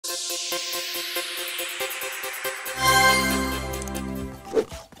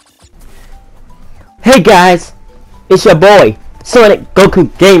Hey guys, it's your boy Sonic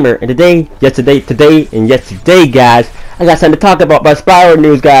Goku Gamer, and today, yesterday, guys, I got something to talk about Spyro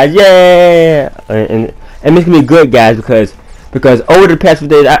news, guys. Yeah, and it's gonna be good, guys, because over the past few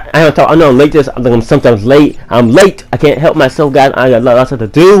days, I don't talk. I know I'm late. I'm sometimes late. I'm late. I can't help myself, guys. I got lots of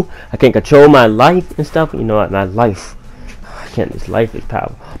stuff to do. I can't control my life and stuff. You know what? My life. I can't. This life is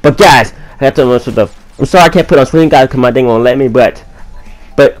powerful. But guys, I got to know stuff. I'm sorry I can't put on screen, guys, because my thing won't let me. But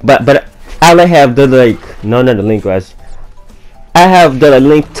I'll have the link. No, not the link, guys. I have the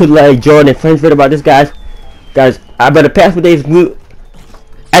link to join and friends video about this, guys. Guys, I bet the past few days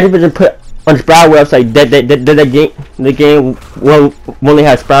I didn't put on the Spyro website that the game will only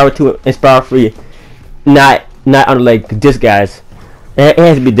have Spyro 2 and Spyro 3, not on like disc, guys. It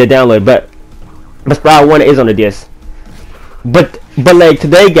has to be the download, but Spyro 1 is on the disc. But like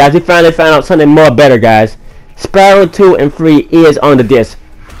today, guys, we finally found out something more better, guys. Spyro 2 and 3 is on the disc.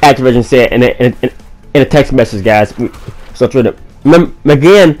 Activision said in a text message, guys. So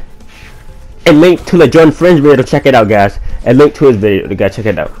again, a link to the Jordan Friends video to check it out, guys. A link to his video to check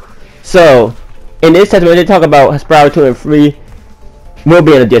it out. So in this testament, they talk about Spyro 2 and 3 will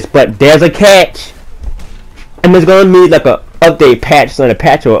be on the disc, but there's a catch, and there's gonna be like a update patch, not a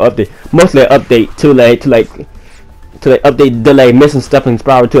patch or update, mostly an update to update delay missing stuff in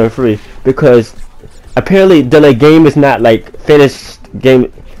Spyro 2 and 3, because apparently the game is not like finished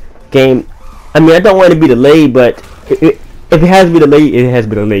game. I mean, I don't want to be delayed, but if it has to be delayed, it has to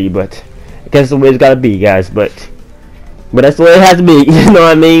be delayed. But I guess that's the way it's gotta be, guys. But that's the way it has to be. You know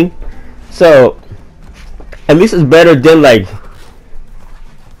what I mean? So at least it's better than like.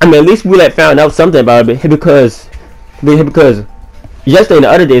 I mean, at least we found out something about it because yesterday and the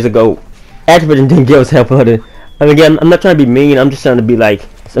other days ago, Activision didn't give us help on it. And again, I'm not trying to be mean. I'm just trying to be like,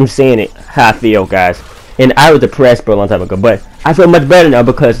 I'm saying it how I feel, guys. And I was depressed for a long time ago, but I feel much better now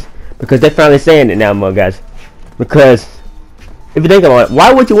because they're finally saying it now, more, guys. Because if you think about it,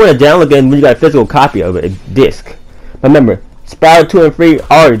 why would you want to download it when you got a physical copy of it, a disc? Remember, Spyro 2 and 3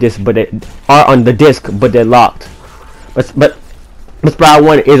 are disc, but they are on the disc, but they're locked. But Spyro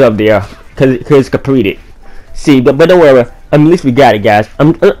 1 is up there because it's completed. See, but don't worry, at least we got it, guys.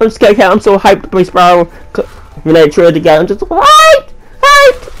 I'm scared. I'm so hyped to play Spyro. When I tried to get, I'm just hyped.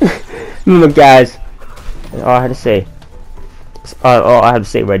 Remember, guys. All I had to say. All I have to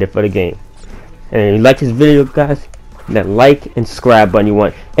say right there for the game. And if you like this video, guys, that like and subscribe button you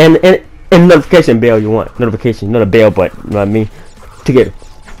want, and notification bell you want. Notification, not a bell, but you know what I mean, to get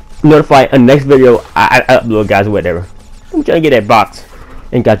notified on the next video I upload, guys, or whatever. I'm trying to get that box.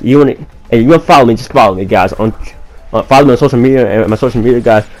 And guys, you want to follow me? Just follow me, guys. Follow me on social media and my social media,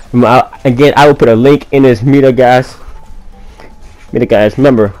 guys. Again, I will put a link in this media, guys.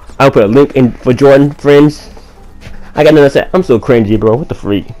 Remember, I'll put a link in for Jordan Friends. I got nothing to say. I'm so cringy, bro. What the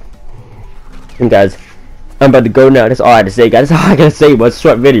freak? And guys, I'm about to go now. That's all I had to say, guys. That's all I gotta say. But it's a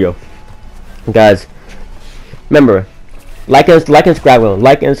short video. And guys, remember, like and subscribe.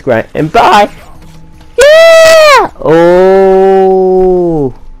 Like and subscribe. And bye. Yeah.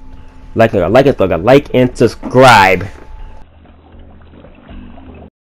 Oh, like and subscribe.